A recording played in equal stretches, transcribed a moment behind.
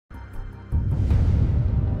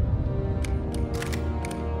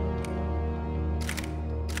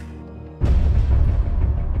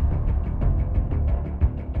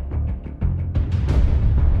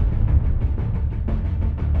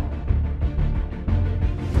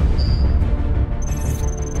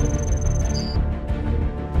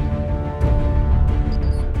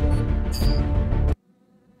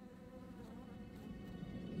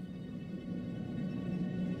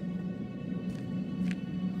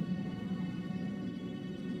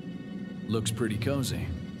Looks pretty cozy.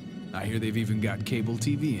 I hear they've even got cable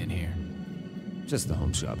TV in here. Just the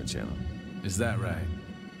home shopping channel. Is that right?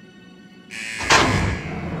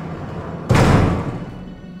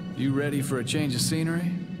 You ready for a change of scenery?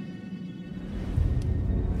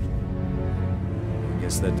 I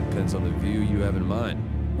guess that depends on the view you have in mind.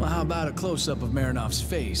 Well, how about a close-up of Marinov's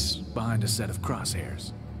face behind a set of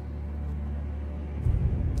crosshairs?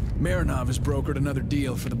 Marinov has brokered another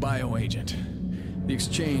deal for the bioagent. The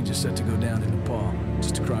exchange is set to go down in Nepal,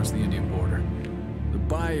 just across the Indian border. The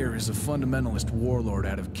buyer is a fundamentalist warlord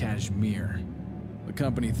out of Kashmir. The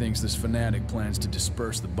company thinks this fanatic plans to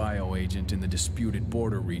disperse the bioagent in the disputed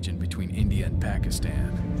border region between India and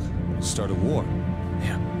Pakistan. Start a war.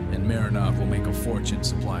 Yeah, and Marinov will make a fortune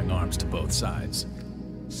supplying arms to both sides.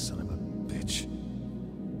 Son of a bitch.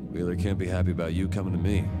 Wheeler can't be happy about you coming to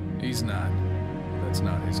me. He's not. That's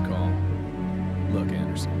not his call. Look,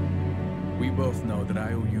 Anderson, we both know that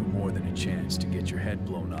I owe you more than a chance to get your head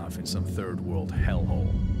blown off in some third-world hellhole.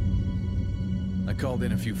 I called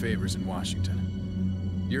in a few favors in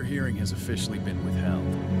Washington. Your hearing has officially been withheld.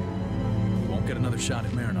 You won't get another shot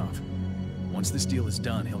at Marinov. Once this deal is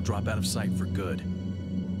done, he'll drop out of sight for good.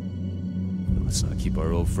 Let's not keep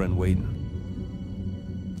our old friend waiting.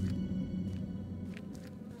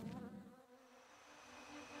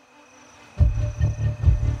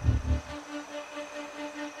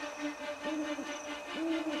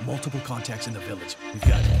 Multiple contacts in the village. We've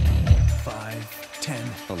got 5,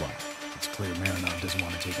 10. A lot. It's clear Marinov doesn't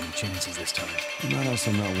want to take any chances this time. He might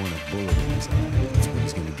also not want a bullet in his eye. That's what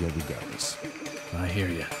he's gonna get regardless. I hear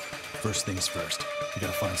you. First things first. We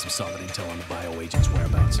gotta find some solid intel on the bioagent's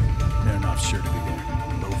whereabouts. Marinov's sure to be there.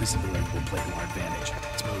 Low visibility will play to our advantage.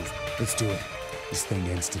 Let's move. Let's do it. This thing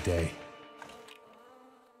ends today.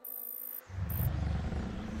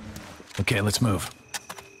 Okay, let's move.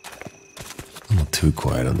 A little too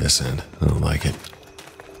quiet on this end. I don't like it.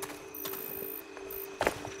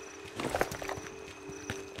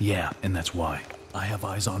 Yeah, and that's why. I have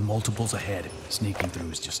eyes on multiples ahead. Sneaking through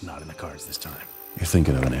is just not in the cards this time. You're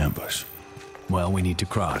thinking of an ambush. Well, we need to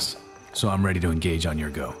cross, so I'm ready to engage on your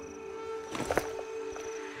go.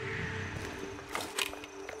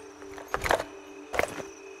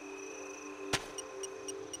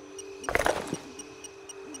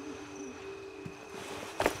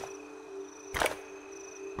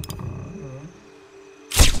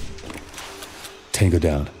 Tango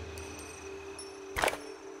down.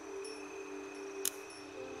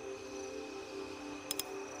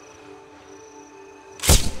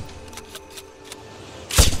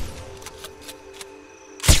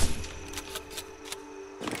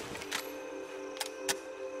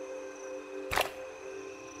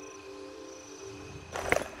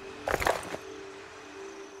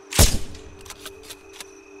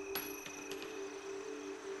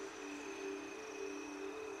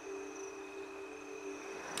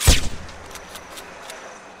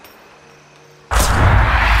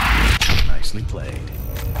 Nicely played.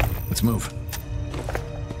 Let's move.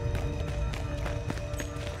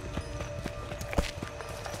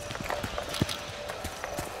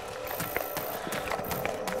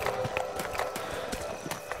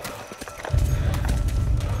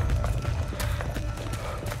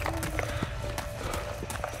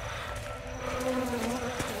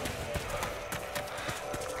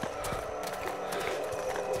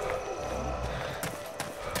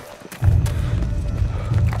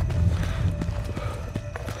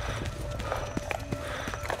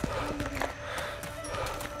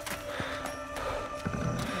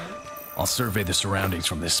 I'll survey the surroundings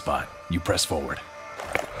from this spot. You press forward.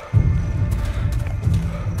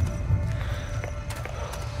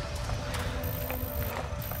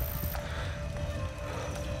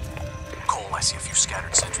 Cole, I see a few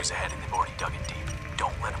scattered sentries ahead and they've already dug in deep.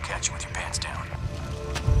 Don't let them catch you with your pants down.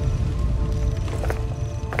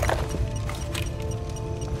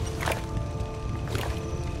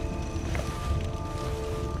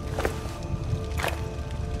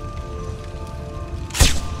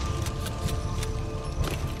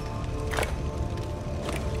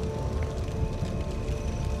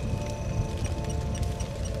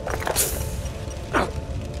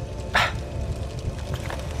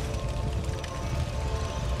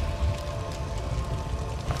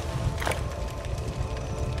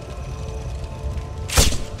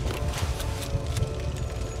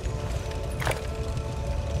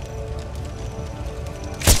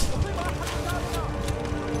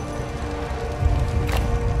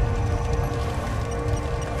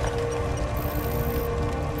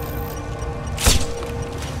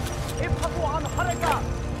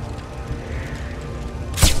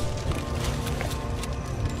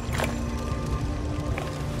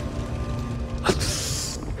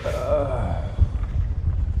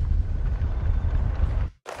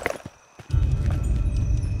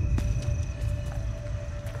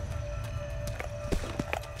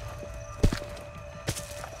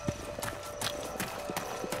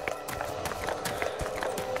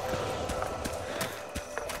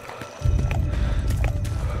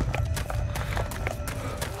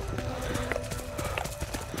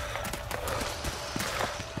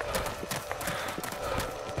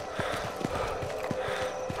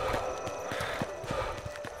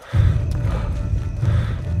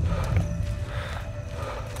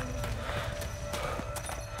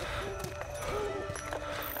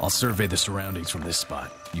 I'll survey the surroundings from this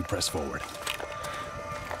spot. You press forward.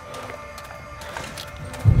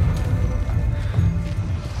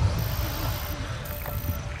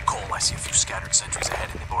 Cole, I see a few scattered sentries ahead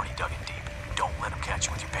and they've already dug in deep. Don't let them catch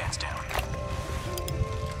you with your pants down.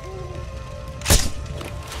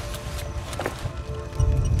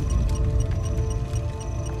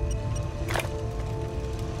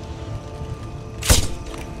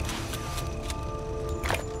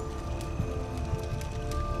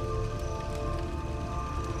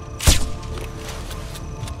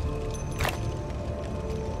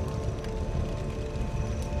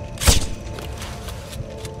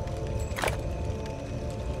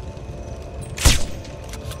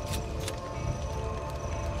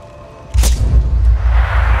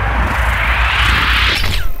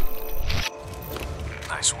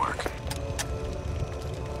 Nice work.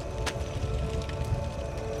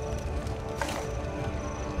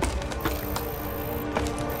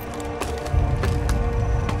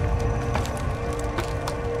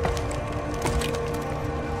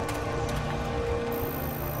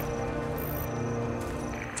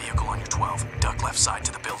 Vehicle on your 12. Duck left side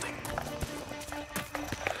to the building.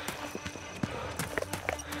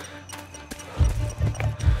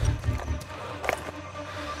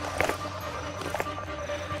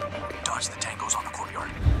 Dodge the tangos on the courtyard.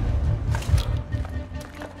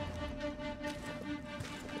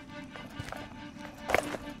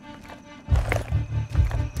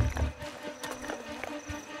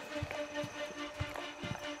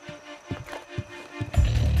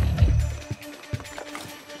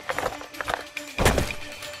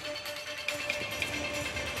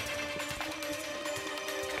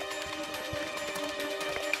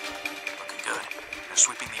 Looking good. They're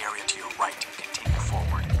sweeping the area to your right. Continue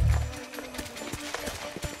forward.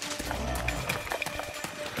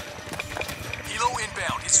 Helo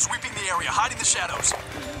inbound. He's sweeping the area, hiding the shadows.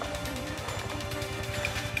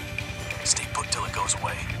 Stay put till it goes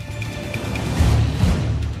away.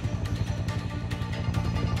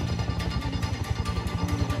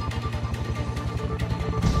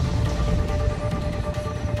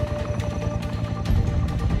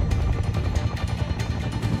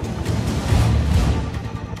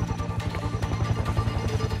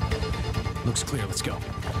 Looks clear, let's go.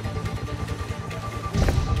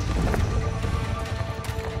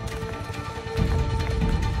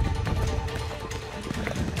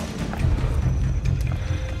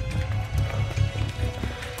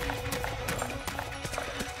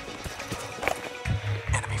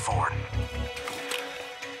 Enemy forward.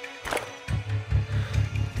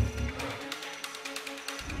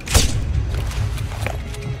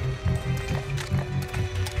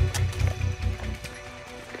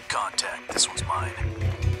 Contact, this one's mine.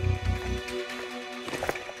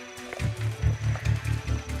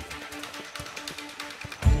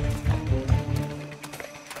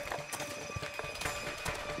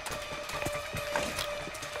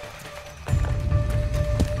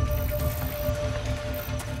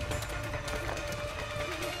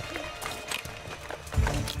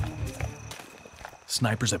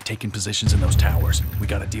 Snipers have taken positions in those towers. We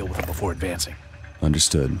gotta deal with them before advancing.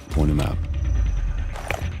 Understood. Point him out.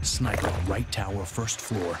 Sniper, right tower, first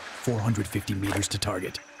floor, 450 meters to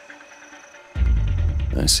target.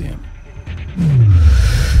 I see him.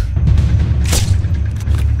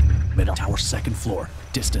 Middle tower, second floor,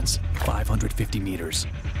 distance, 550 meters.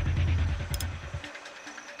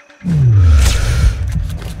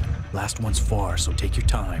 Last one's far, so take your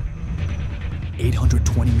time.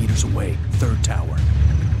 820 meters away, third tower.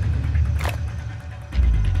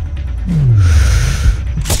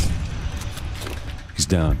 He's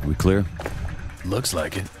down. We clear? Looks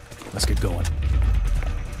like it. Let's get going.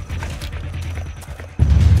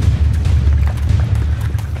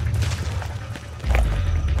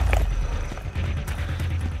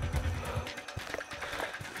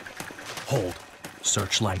 Hold.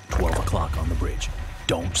 Searchlight, 12 o'clock on the bridge.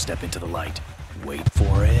 Don't step into the light. Wait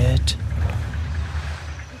for it.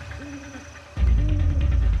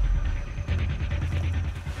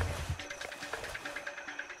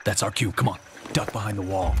 That's our cue. Come on. Duck behind the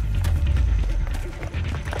wall.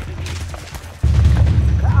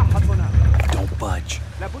 Don't budge.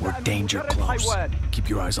 We're danger close. Keep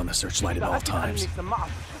your eyes on the searchlight at all times.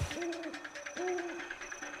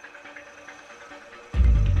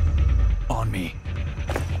 On me.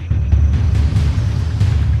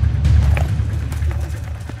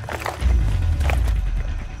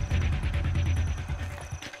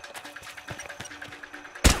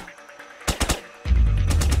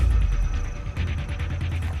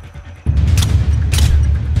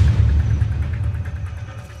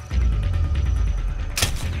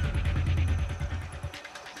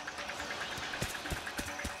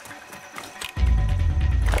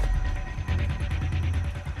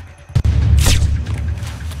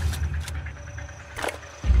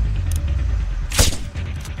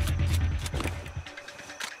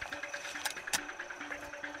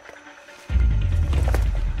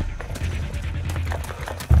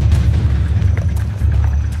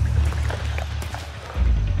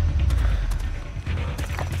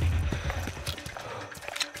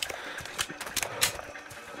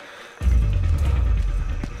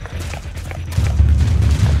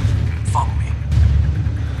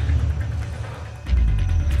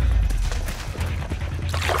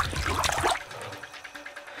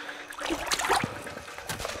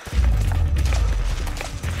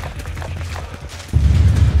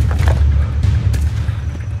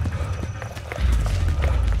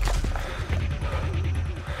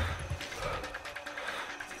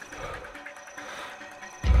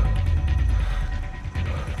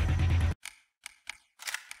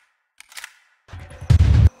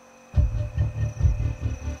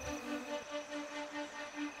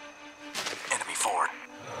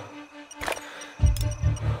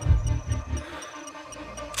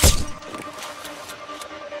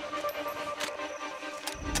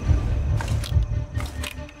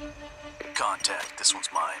 Contact. This one's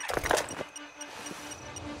mine.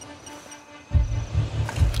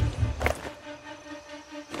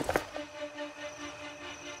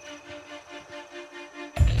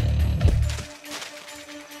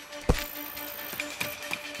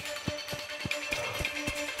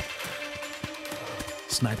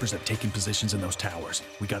 Snipers have taken positions in those towers.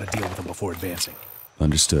 We gotta deal with them before advancing.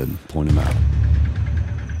 Understood. Point him out.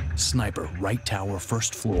 Sniper, right tower,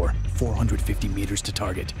 first floor, 450 meters to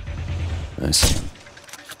target. I see.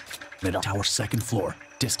 Middle tower, second floor,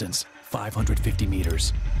 distance, 550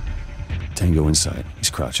 meters. Tango inside. He's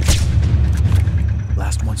crouching.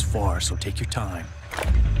 Last one's far, so take your time.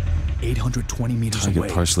 820 meters away,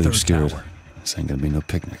 Target partially third obscured. tower. This ain't gonna be no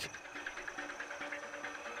picnic.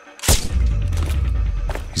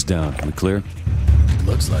 He's down. We clear?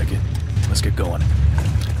 Looks like it. Let's get going.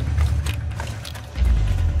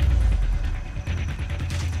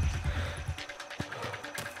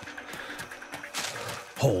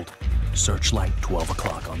 Hold. Searchlight, 12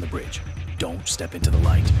 o'clock on the bridge. Don't step into the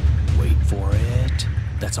light. Wait for it.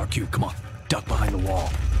 That's our cue. Come on. Duck behind the wall.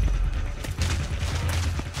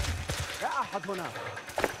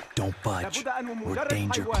 Don't budge. We're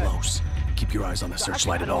danger close. Keep your eyes on the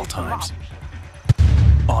searchlight at all times.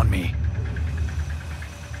 On me.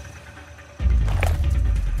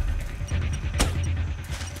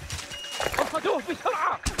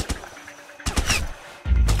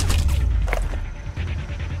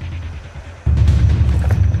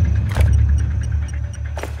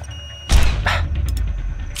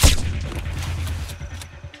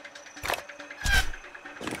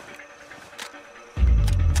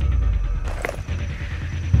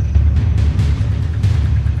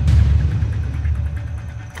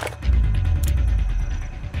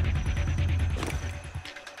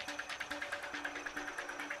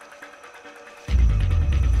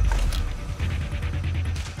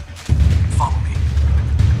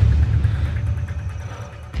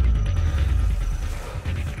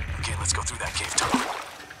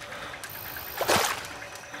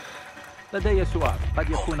 لدي سؤال قد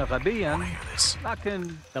يكون غبيا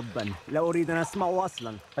لكن تبا لا أريد أن أسمعه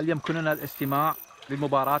أصلا. هل يمكننا الاستماع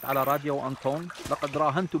للمباراة على راديو أنطون؟ لقد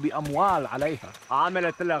راهنت بأموال عليها. عامل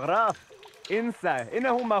التلغراف انسى،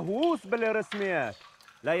 إنه مهووس بالرسميات،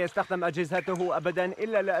 لا يستخدم أجهزته أبدا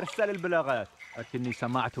إلا لإرسال البلاغات. لكني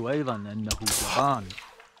سمعت أيضا أنه جبان.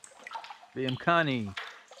 بإمكاني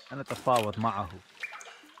أن أتفاوض معه.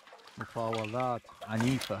 مفاوضات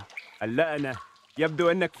عنيفة. اللعنة،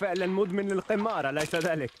 يبدو أنك فعلا مدمن للقمار، أليس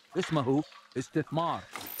ذلك؟ اسمه استثمار.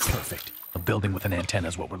 Perfect. A building with an antenna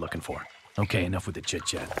is what we're looking for. Okay, enough with the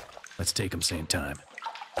chit-chat. Let's take them same time.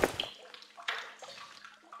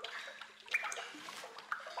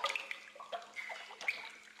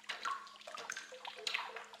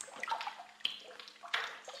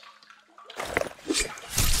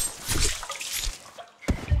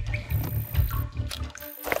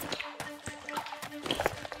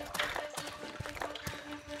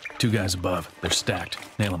 Two guys above. They're stacked.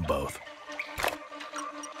 Nail them both.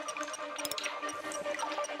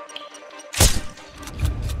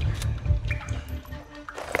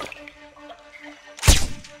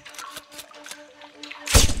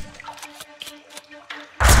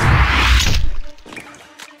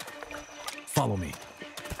 Follow me.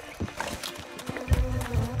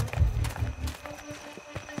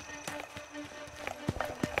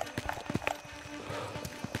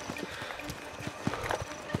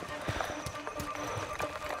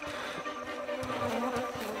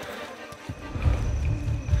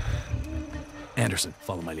 Anderson,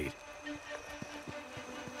 follow my lead.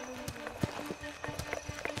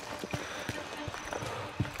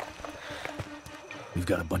 We've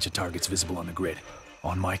got a bunch of targets visible on the grid.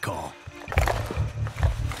 On my call.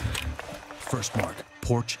 First mark,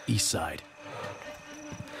 porch east side.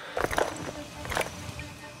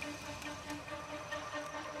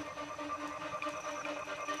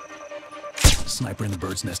 Sniper in the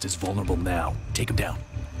bird's nest is vulnerable now. Take him down.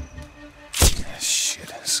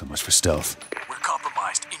 Shit, so much for stealth. We're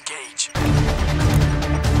compromised. Engage.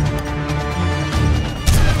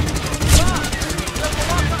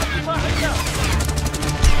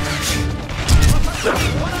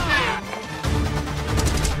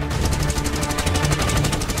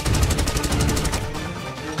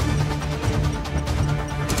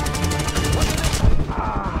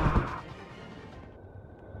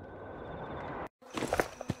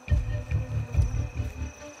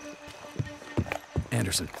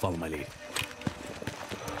 Anderson, follow my lead.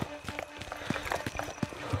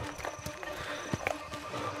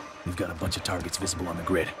 We've got a bunch of targets visible on the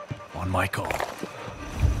grid. On my call.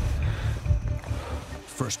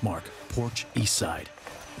 First mark, porch east side.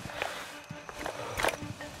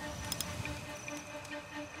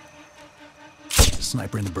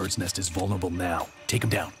 Sniper in the bird's nest is vulnerable now. Take him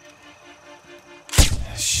down.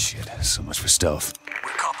 Shit, so much for stealth. We're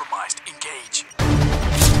compromised. Engage.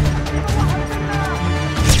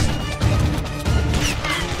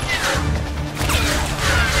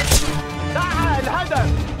 تعال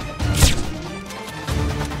الهدف.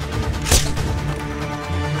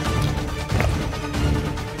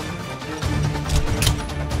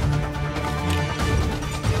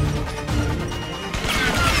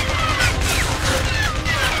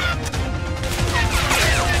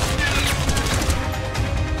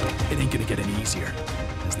 It ain't gonna get any easier.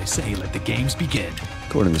 As they say, let the games begin.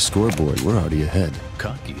 According to the scoreboard, we're already ahead.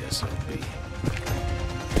 Cocky SOB.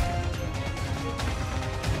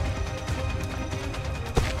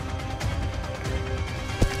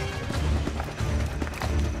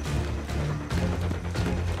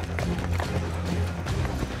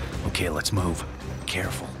 Okay, let's move.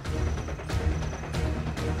 Careful.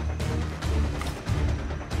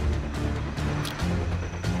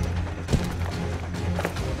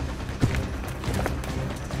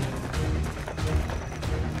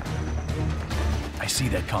 I see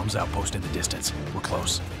that comms outpost in the distance. We're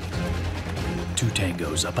close. 2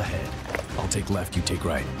 tangos up ahead. I'll take left, you take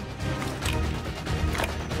right.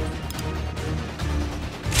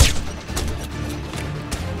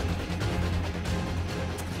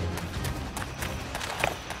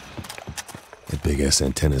 That big-ass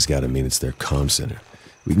antenna's gotta mean it's their comm center.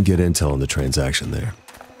 We can get intel on the transaction there.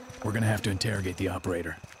 We're gonna have to interrogate the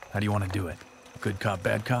operator. How do you want to do it? Good cop,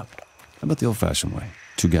 bad cop? How about the old-fashioned way?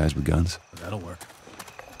 2 guys with guns? That'll work.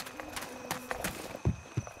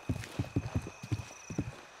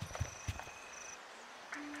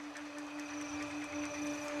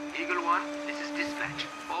 Eagle 1, this is dispatch.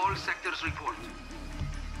 All sectors report.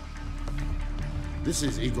 This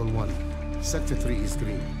is Eagle 1. Sector 3 is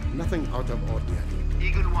green. Nothing out of ordinary.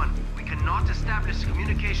 Eagle 1, we cannot establish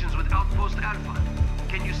communications with Outpost Alpha.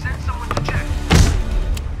 Can you send someone to check?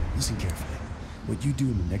 Listen carefully. What you do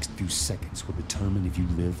in the next few seconds will determine if you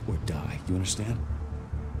live or die. You understand?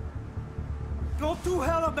 Go to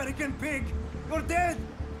hell, American pig. You're dead.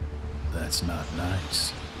 That's not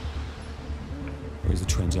nice. Where's the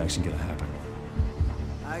transaction gonna happen?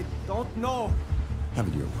 I don't know. Have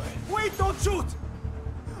it your way. Wait, don't shoot.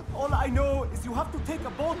 All I know is you have to take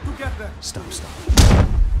a boat together. Stop.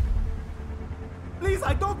 Please,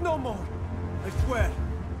 I don't know more. I swear.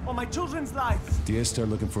 On my children's lives. DS start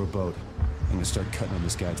looking for a boat. I'm gonna start cutting on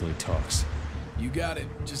this guy till he talks. You got it.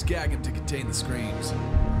 Just gag him to contain the screams.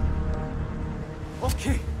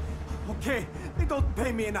 Okay. They don't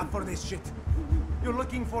pay me enough for this shit. You're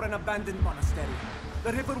looking for an abandoned monastery.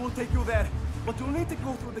 The river will take you there, but you'll need to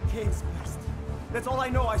go through the caves first. That's all I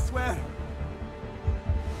know, I swear.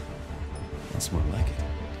 That's more like it.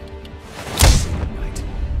 Night.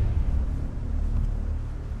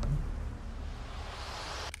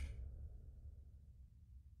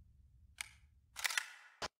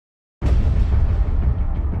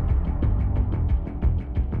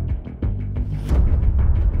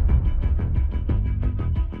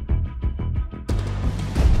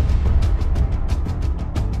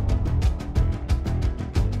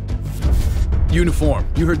 Uniform,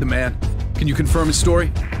 you heard the man. Can you confirm his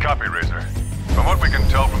story? Copy, Razor. From what we can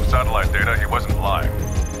tell from satellite data, he wasn't lying.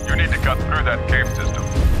 You need to cut through that cave system.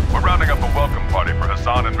 We're rounding up a welcome party for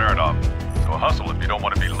Hassan and Meredov, so hustle if you don't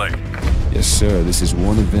want to be late. Yes, sir. This is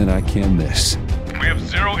one event I can't miss. We have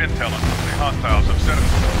zero intel on the hostiles have set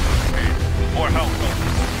themselves to speed. More help, though.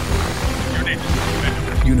 You need to be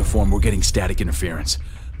vigilant. Uniform, we're getting static interference.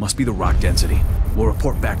 Must be the rock density. We'll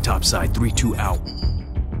report back topside, 3-2 out.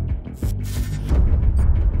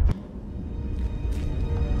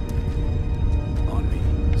 On me.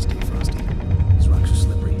 Stay frosty. These rocks are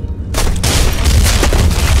slippery.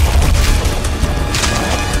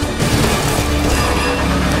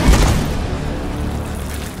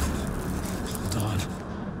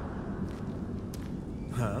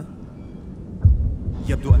 ها؟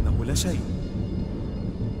 يبدو أنه لا شيء.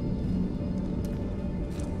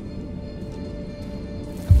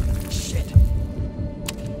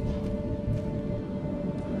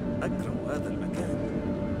 أكره هذا المكان.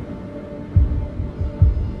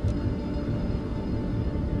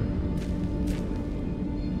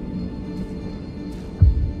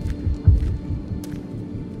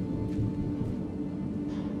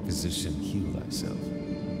 Physician, heal thyself.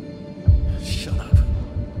 Shut up.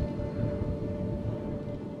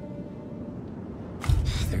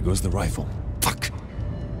 There goes the rifle. Fuck.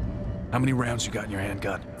 How many rounds you got in your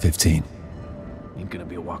handgun? 15. Ain't gonna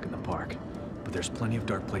be a walk in the park. But there's plenty of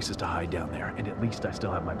dark places to hide down there, and at least I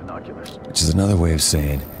still have my binoculars. Which is another way of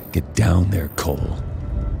saying, get down there, Cole.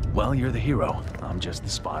 Well, you're the hero. I'm just the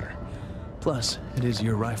spotter. Plus, it is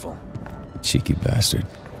your rifle. Cheeky bastard.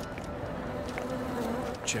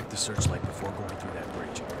 Check the searchlight before going through that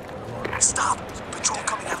bridge. Stop! Patrol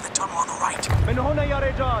coming out of the tunnel on the right. من هنا يا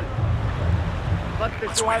رجال.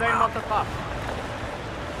 فتشوا هذه المنطقة.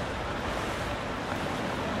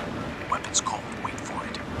 Weapons cold. Wait for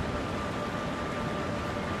it.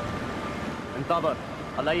 انتظر.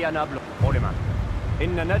 علي أن أبلغ. أولما.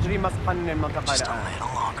 إن نجري مسحا للمنطقة Just a الآن.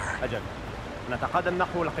 little longer. أجل. نتقدم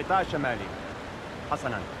نحو القطاع الشمالي.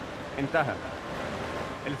 حسنا. انتهى.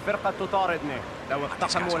 الفرقة تطاردني. لو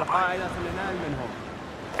اقتحموا القاعدة سننال منهم.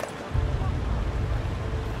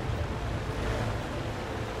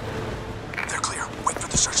 They're clear. Wait for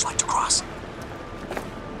the searchlight to cross.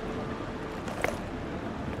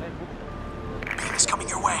 Beam is coming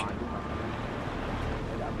your way.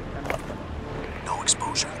 No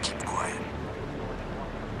exposure. Keep quiet.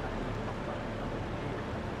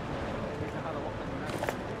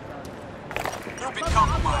 You've been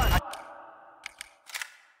compromised.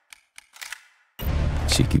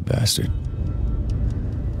 Cheeky bastard.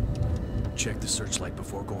 Check the searchlight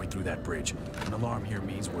before going through that bridge. An alarm here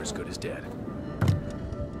means we're as good as dead.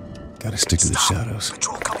 Gotta stick to the Stop. shadows.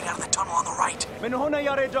 Patrol coming out of the tunnel on the right. من هنا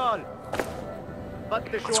يا رجال.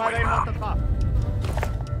 فتشوا هذه المنطقة.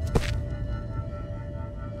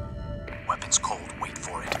 Weapons cold. Wait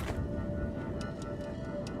for it.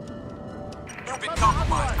 You've been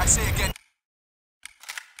compromised. I say again.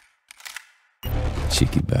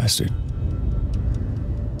 Cheeky bastard.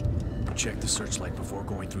 Check the searchlight before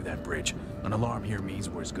going through that bridge. An alarm here means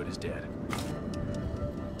we're as good as dead.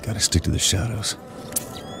 Gotta stick to the shadows.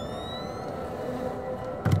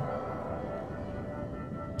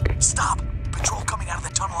 Stop. Patrol coming out of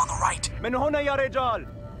the tunnel on the right. من هنا يا رجال.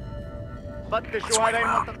 فتشوا هذه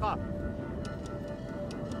المنطقة.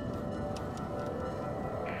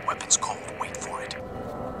 Weapons cold. Wait for it.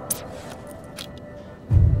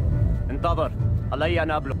 انتظر. علي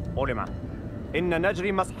أن أبلغ. أولما. إن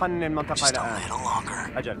نجري مسحا للمنطقة Just a الآن. little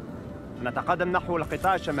longer. أجل. نتقدم نحو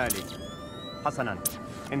القطاع الشمالي. حسنا.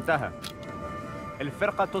 انتهى.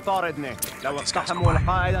 الفرقة تطاردني. لو اقتحموا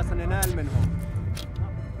القاعدة سننال منهم.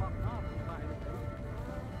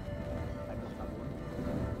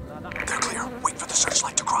 They're clear. Wait for the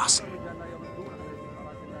searchlight to cross.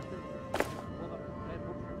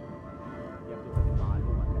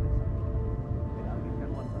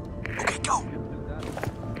 Okay, go.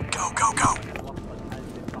 Go.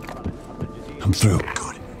 I'm through.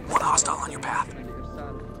 Good. One hostile on your path.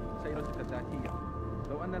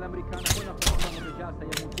 لو أن الأمريكان هنا فهم الرجال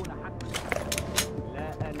سيموتون حتى.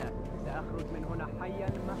 لا أنا سأخرج من هنا حيا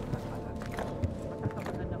مهما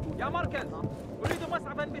يا مركز أريد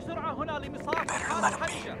مسعفا بسرعة هنا لمصاف. Better let him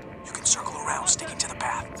be. You can circle around, sticking to the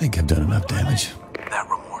path. I think I've done enough damage. That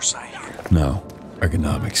remorse I hear. No.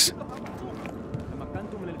 Ergonomics.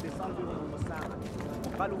 تمكنت من الاتصال بهم الساعة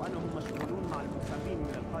وقالوا أنهم مشغولون مع المسامين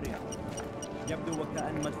من القرية. يبدو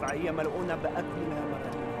وكأن مدفعية ملؤونة بأكل مهمة.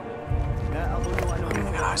 لا أظن أنهم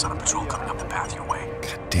We got eyes on a patrol coming up the path your way.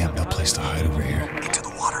 God damn, no place to hide over here. Into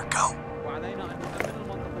the water, go. وعلينا أن نأمن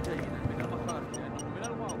المنطقة جيدا من المخارج من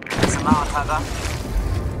الواقع. معك هذا؟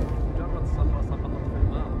 مجرد صخرة سقطت في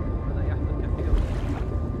الماء، هذا يحدث كثيرا.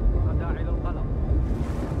 لا داعي للقلق.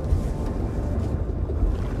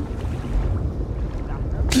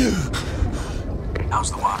 How's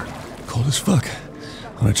the water? Cold as fuck.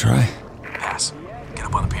 Wanna try? Pass. Get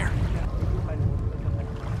up on the pier.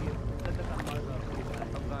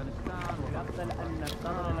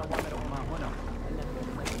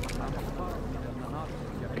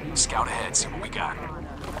 Scout ahead, see what we got.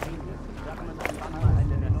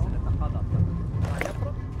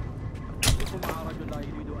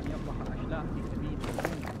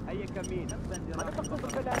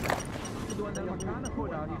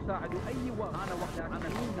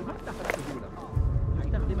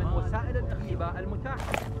 مستخدما وسائل الاختباء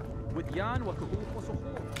المتاحة وديان وكهوف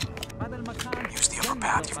وصخور. هذا المكان Use the upper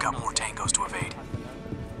path, you've got more tangos to evade.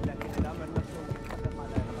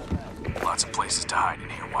 Lots of places to hide in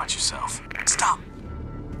here, watch yourself. Stop!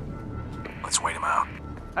 Let's wait him out.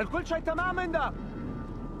 الكل شيء تمام عندك؟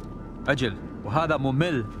 أجل، وهذا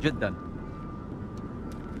ممل جدا.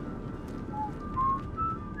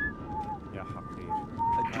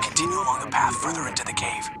 Continue along the path further into the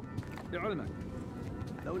cave. لعلمك،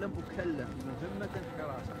 لو لم أكلف بمهمة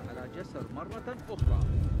حراسة على جسر مرة أخرى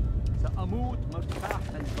سأموت مرتاح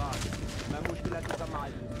البال. ما مشكلتك مع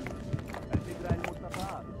الفكرة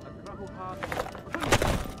المرتفعة؟ أكرهها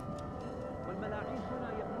كلها. والملاعين هنا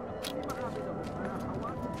يبنون كل معابدهم على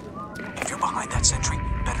حواف الصغار. If you're behind that sentry,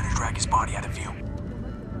 better to drag his body out of view.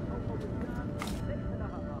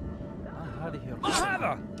 هذه ما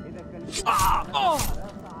هذا؟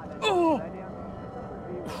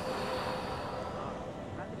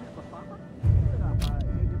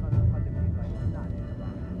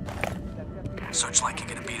 Searchlight can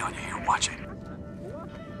get a beat on you here, watch it.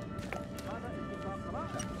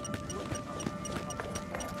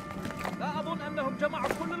 لا أظن أنهم جمعوا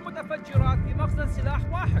كل المتفجرات في مخزن سلاح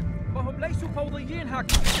واحد، وهم ليسوا فوضيين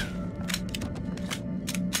هكذا.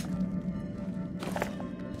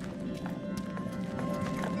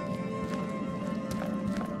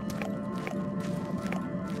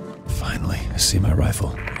 Finally, I see my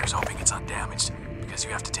rifle. Here's hoping it's undamaged, because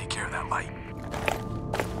you have to take care of that light.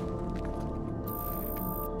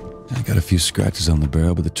 I got a few scratches on the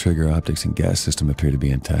barrel, but the trigger optics and gas system appear to be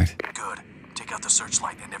intact. Good. Take out the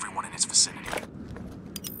searchlight and everyone in its vicinity.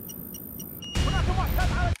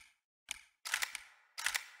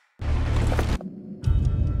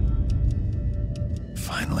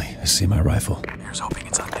 Finally, I see my rifle. Here's hoping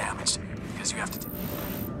it's undamaged, because you have to...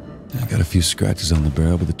 I got a few scratches on the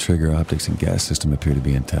barrel, but the trigger optics and gas system appear to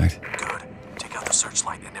be intact. Good. Take out the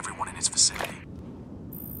searchlight and everyone in its vicinity.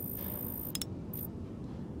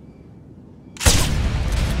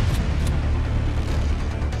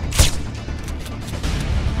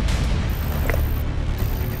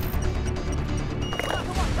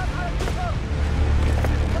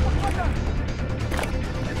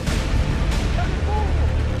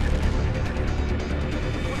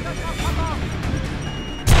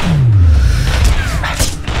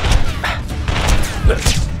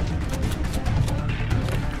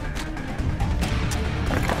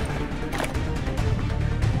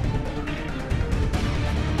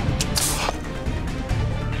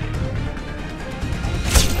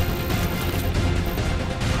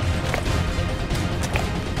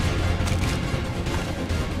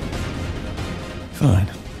 Fine.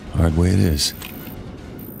 Hard way it is.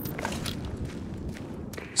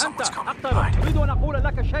 Someone's coming اقترب. behind. أريد أن أقول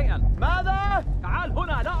لك شيئا. ماذا؟ تعال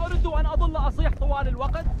هنا، لا أريد أن أظل أصيح طوال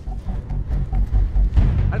الوقت.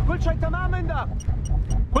 الكل شيء تمام عندك؟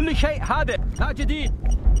 كل شيء هادئ، لا جديد.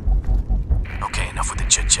 Okay, enough with the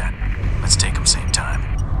chit-chat. Let's take them same time.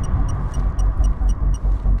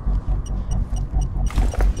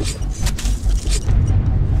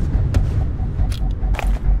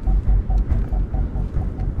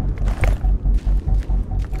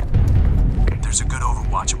 There's a good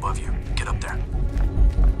overwatch above you. Get up there.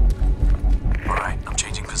 All right, I'm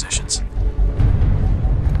changing positions.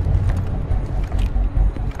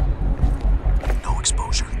 No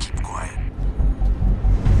exposure. Keep quiet.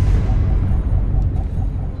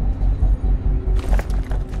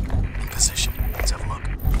 In position. Let's have a look.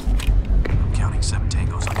 I'm counting 7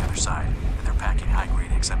 tangos on the other side, and they're packing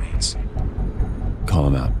high-grade XM8s. Call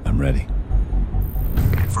him out. I'm ready.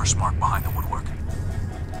 First mark behind the woodwork.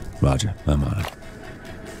 Roger. I'm on it.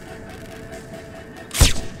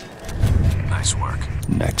 Nice work.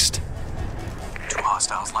 Next. 2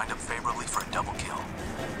 hostiles lined up favorably for a double kill.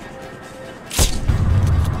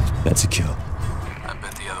 That's a kill. I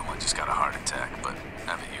bet the other one just got a heart attack, but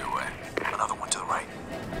have it your way. Another one to the right.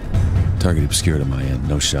 Target obscured on my end.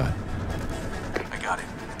 No shot. I got it.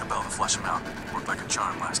 At the bell to flush them out. Worked like a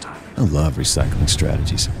charm last time. I love recycling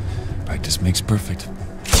strategies. Practice makes perfect.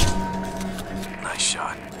 Nice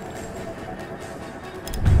shot.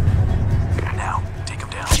 Now, take them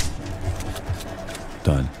down.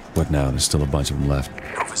 Done. What now? There's still a bunch of them left.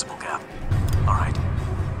 No visible gap. All right.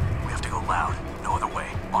 We have to go loud. No other way.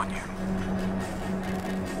 On you.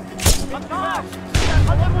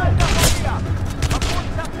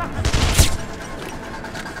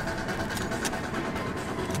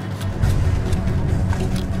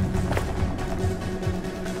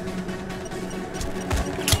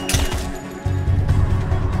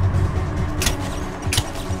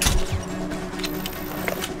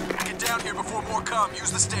 Get down here before more come.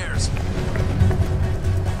 Use the stairs.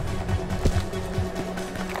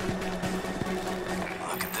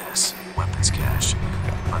 Look at this. Weapons cache.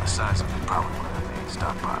 By the size of it, probably one of their main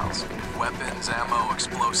stockpiles. Weapons, ammo,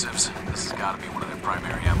 explosives. This has got to be one of their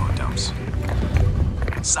primary ammo dumps.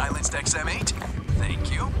 Silenced XM8.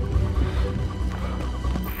 Thank you.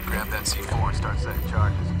 Grab that C4 and start setting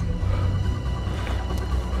charges.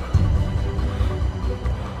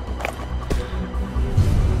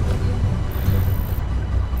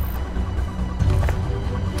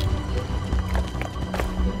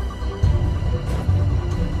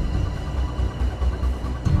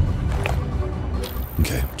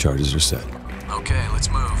 Okay, charges are set. Okay, let's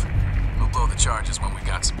move. We'll blow the charges when we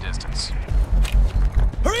got some distance.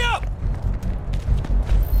 Hurry up!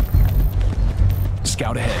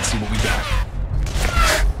 Scout ahead, see what we got.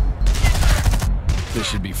 This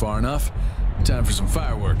should be far enough. Time for some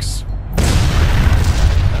fireworks.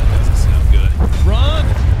 That doesn't sound good. Run!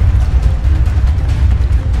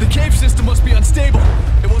 The cave system must be unstable.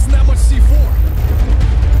 It wasn't that much C4.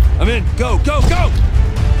 I'm in. Go, go, go!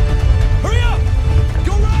 Hurry up!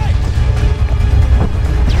 Go right!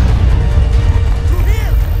 Through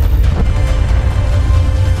here!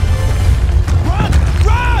 Run!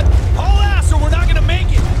 Run! Haul ass or we're not gonna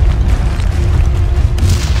make it!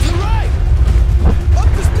 To the right! Up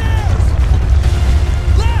the stairs!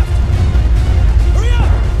 Left! Hurry up!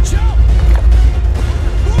 Jump!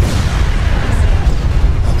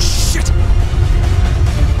 Oh shit!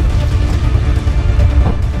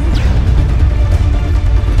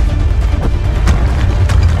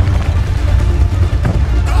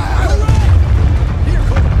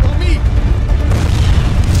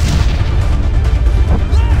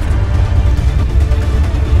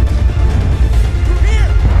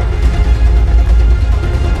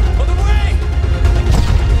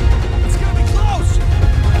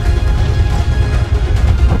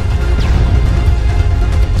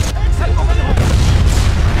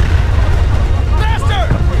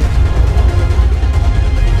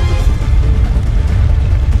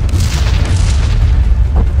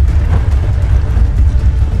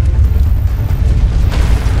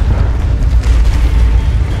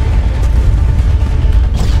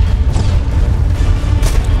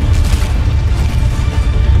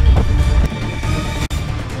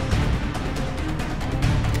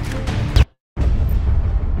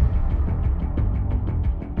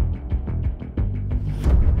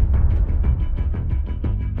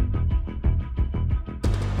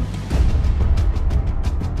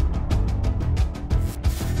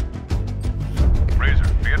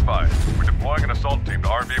 We're deploying an assault team to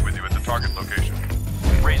RV with you at the target location.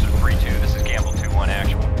 Razor 3-2, this is Gamble 2-1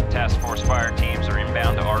 actual. Task Force fire teams are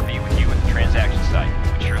inbound to RV with you at the transaction site.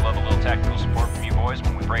 We'd sure love a little tactical support from you boys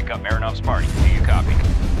when we break up Marinov's party. Do you copy?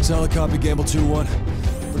 Solid copy, Gamble 2-1.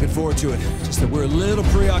 Looking forward to it. Just that we're a little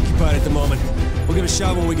preoccupied at the moment. We'll give it a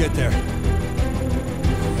shot when we get there.